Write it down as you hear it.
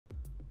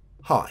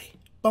Hi,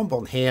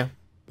 BonBonB here.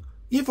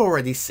 You've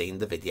already seen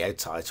the video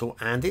title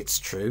and it's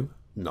true,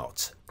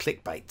 not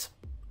clickbait.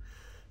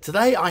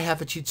 Today I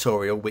have a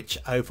tutorial which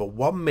over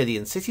 1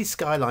 million Cities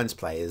Skylines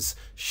players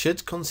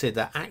should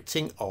consider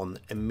acting on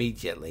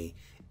immediately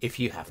if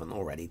you haven't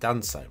already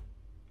done so.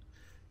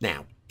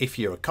 Now, if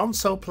you're a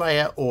console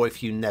player or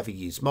if you never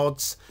use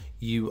mods,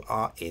 you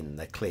are in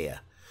the clear.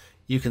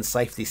 You can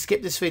safely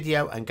skip this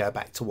video and go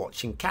back to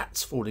watching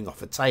cats falling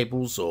off of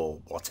tables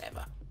or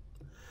whatever.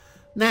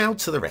 Now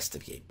to the rest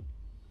of you.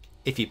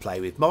 If you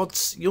play with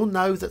mods, you'll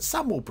know that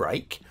some will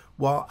break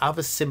while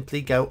others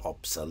simply go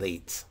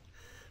obsolete.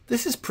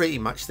 This is pretty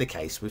much the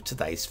case with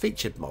today's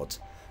featured mod,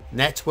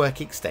 Network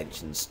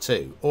Extensions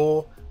 2,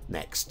 or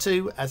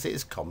NExt2 as it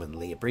is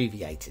commonly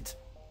abbreviated.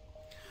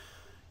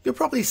 You're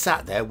probably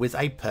sat there with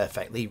a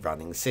perfectly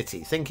running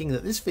city thinking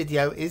that this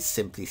video is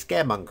simply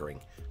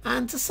scaremongering,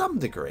 and to some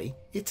degree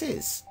it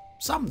is,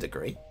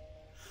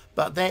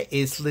 but there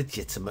is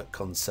legitimate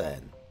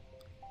concern.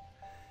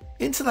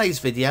 In today's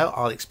video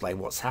I'll explain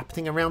what's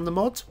happening around the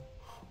mod,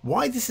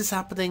 why this is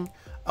happening,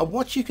 and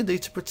what you can do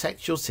to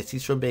protect your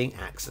cities from being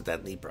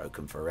accidentally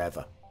broken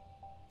forever.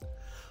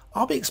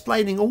 I'll be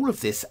explaining all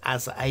of this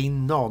as a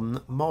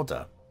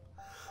non-modder.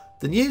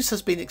 The news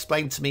has been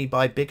explained to me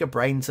by bigger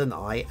brains than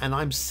I, and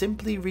I'm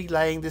simply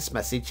relaying this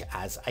message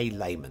as a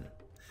layman,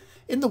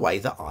 in the way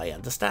that I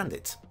understand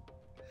it.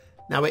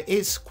 Now it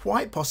is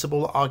quite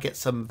possible I'll get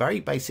some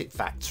very basic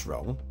facts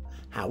wrong.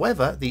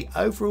 However, the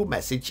overall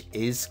message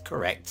is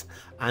correct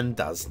and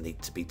does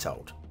need to be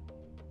told.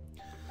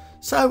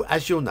 So,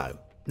 as you'll know,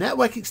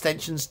 Network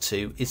Extensions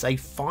 2 is a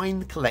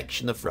fine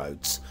collection of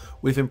roads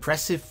with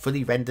impressive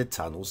fully rendered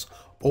tunnels,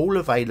 all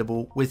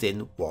available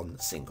within one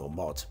single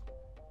mod.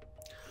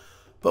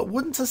 But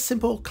wouldn't a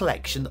simple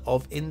collection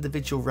of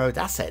individual road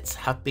assets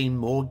have been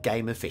more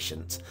game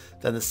efficient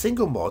than a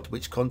single mod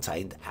which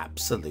contained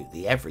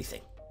absolutely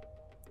everything?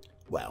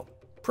 Well,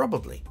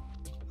 probably.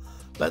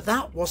 But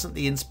that wasn't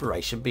the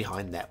inspiration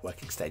behind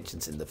Network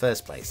Extensions in the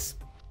first place.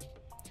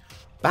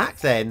 Back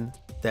then,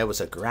 there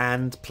was a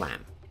grand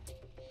plan.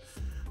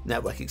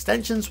 Network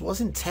Extensions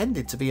was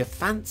intended to be a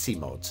fancy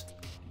mod,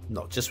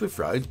 not just with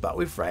roads but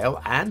with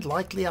rail and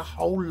likely a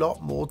whole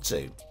lot more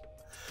too.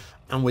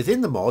 And within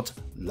the mod,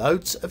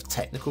 loads of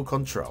technical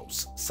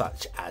controls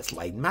such as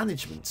lane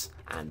management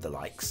and the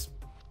likes.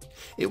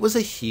 It was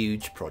a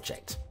huge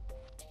project.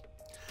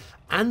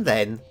 And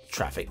then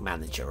Traffic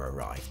Manager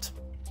arrived.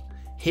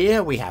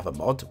 Here we have a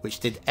mod which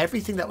did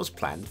everything that was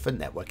planned for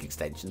Network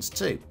Extensions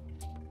 2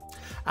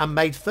 and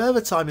made further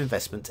time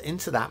investment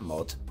into that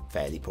mod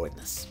fairly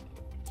pointless.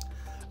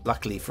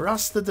 Luckily for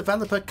us, the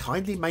developer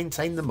kindly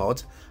maintained the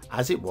mod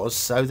as it was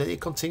so that it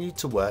continued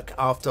to work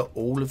after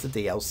all of the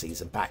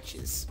DLCs and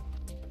patches.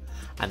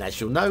 And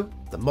as you'll know,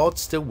 the mod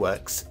still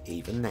works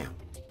even now.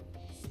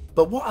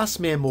 But what us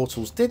mere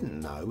mortals didn't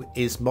know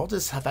is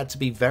modders have had to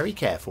be very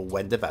careful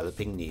when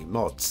developing new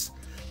mods.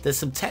 There's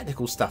some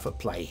technical stuff at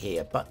play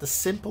here, but the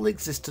simple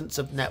existence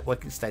of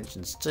Network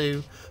Extensions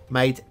 2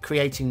 made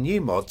creating new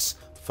mods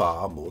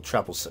far more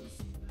troublesome.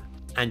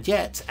 And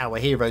yet, our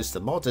heroes the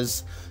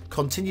modders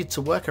continued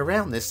to work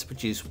around this to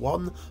produce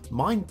one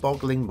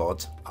mind-boggling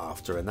mod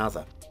after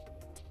another.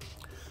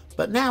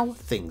 But now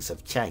things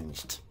have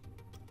changed.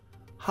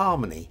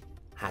 Harmony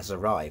has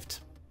arrived.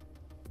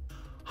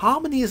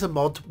 Harmony is a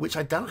mod which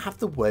I don't have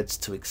the words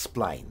to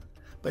explain,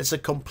 but it's a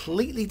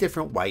completely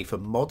different way for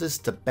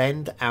modders to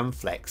bend and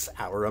flex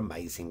our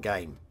amazing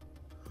game.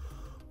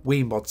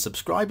 We mod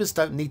subscribers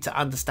don't need to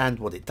understand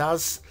what it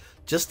does,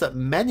 just that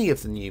many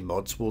of the new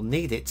mods will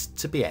need it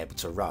to be able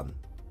to run.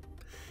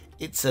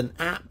 It's an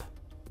app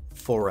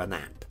for an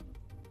app.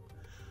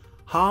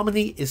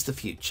 Harmony is the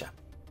future.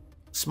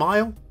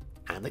 Smile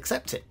and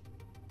accept it.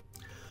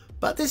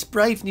 But this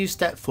brave new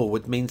step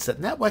forward means that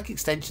Network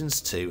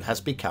Extensions 2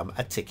 has become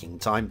a ticking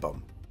time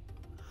bomb.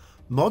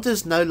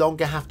 Modders no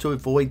longer have to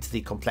avoid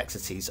the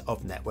complexities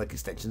of Network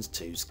Extensions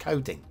 2's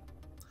coding.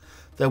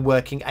 They're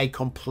working a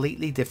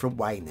completely different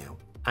way now,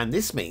 and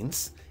this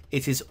means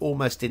it is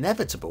almost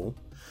inevitable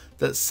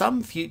that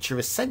some future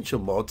essential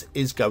mod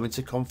is going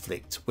to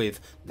conflict with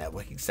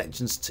Network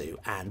Extensions 2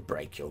 and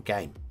break your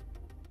game.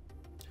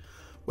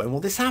 When will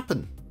this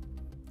happen?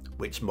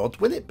 Which mod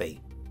will it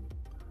be?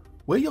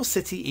 Will your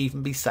city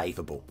even be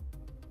savable?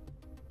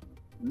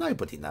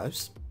 Nobody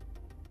knows.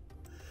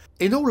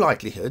 In all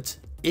likelihood,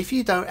 if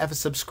you don't ever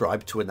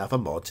subscribe to another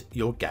mod,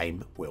 your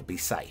game will be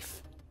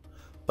safe.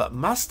 But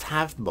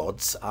must-have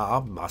mods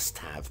are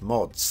must-have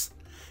mods.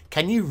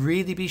 Can you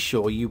really be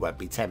sure you won't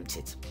be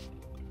tempted?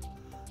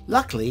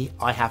 Luckily,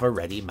 I have a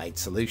ready-made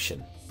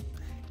solution.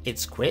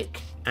 It's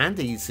quick and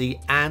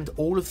easy, and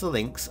all of the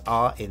links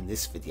are in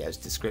this video's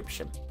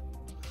description.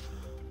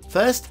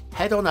 First,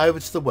 head on over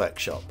to the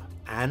workshop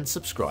and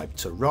subscribe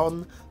to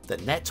Ron, the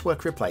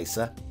Network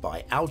Replacer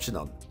by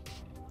Algernon.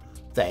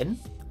 Then,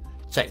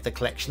 check the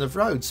collection of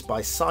roads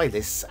by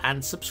Cylix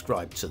and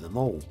subscribe to them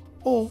all,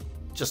 or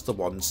just the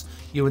ones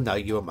you know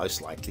you are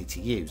most likely to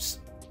use.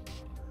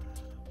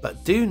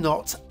 But do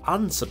not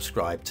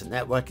unsubscribe to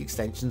Network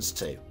Extensions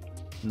 2,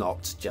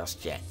 not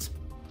just yet.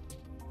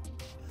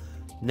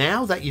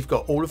 Now that you've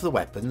got all of the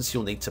weapons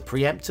you'll need to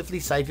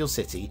preemptively save your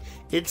city,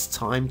 it's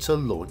time to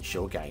launch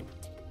your game.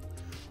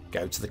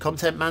 Go to the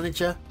Content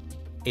Manager,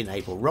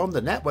 enable ROM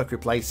the network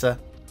replacer,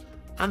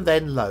 and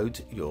then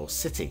load your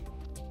city.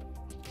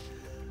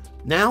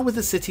 Now with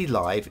the city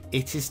live,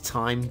 it is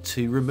time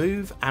to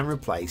remove and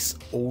replace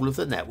all of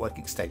the network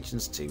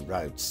extensions to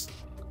roads.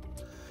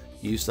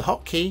 Use the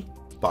hotkey,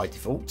 by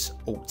default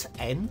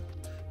Alt-N,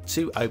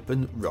 to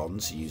open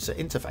ROM's user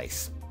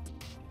interface.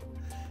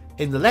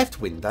 In the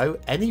left window,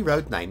 any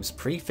road names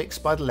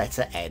prefixed by the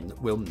letter N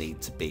will need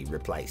to be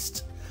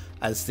replaced,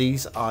 as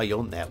these are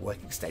your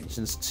network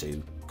extensions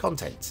to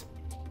content.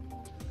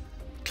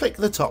 Click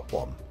the top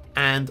one,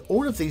 and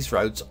all of these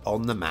roads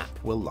on the map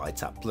will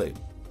light up blue.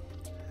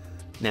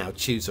 Now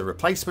choose a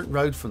replacement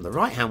road from the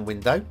right hand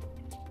window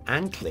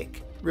and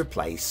click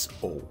Replace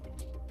All.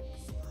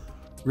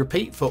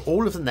 Repeat for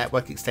all of the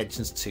network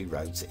extensions to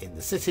roads in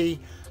the city,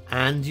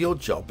 and your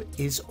job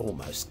is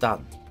almost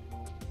done.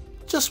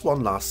 Just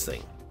one last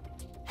thing.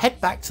 Head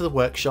back to the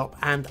workshop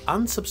and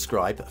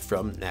unsubscribe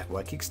from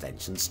Network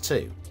Extensions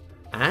 2.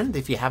 And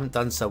if you haven't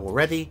done so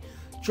already,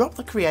 drop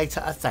the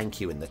creator a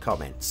thank you in the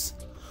comments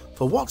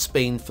for what's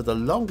been for the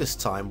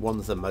longest time one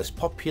of the most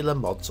popular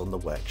mods on the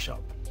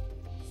workshop.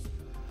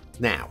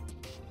 Now,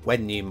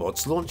 when new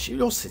mods launch,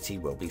 your city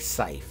will be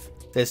safe.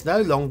 There's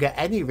no longer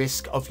any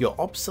risk of your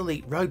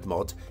obsolete road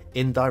mod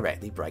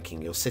indirectly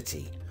breaking your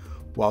city,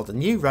 while the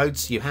new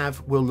roads you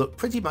have will look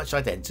pretty much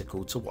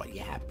identical to what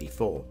you had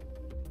before.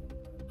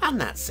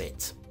 And that's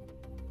it.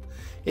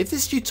 If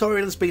this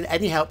tutorial has been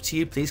any help to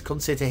you, please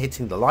consider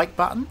hitting the like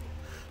button.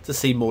 To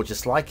see more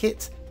just like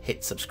it,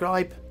 hit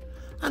subscribe,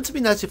 and to be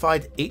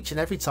notified each and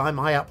every time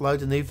I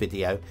upload a new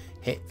video,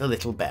 hit the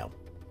little bell.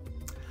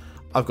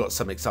 I've got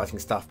some exciting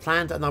stuff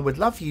planned and I would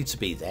love you to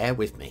be there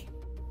with me.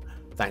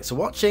 Thanks for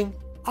watching.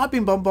 I've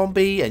been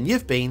BonBonB and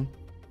you've been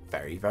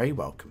very, very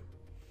welcome.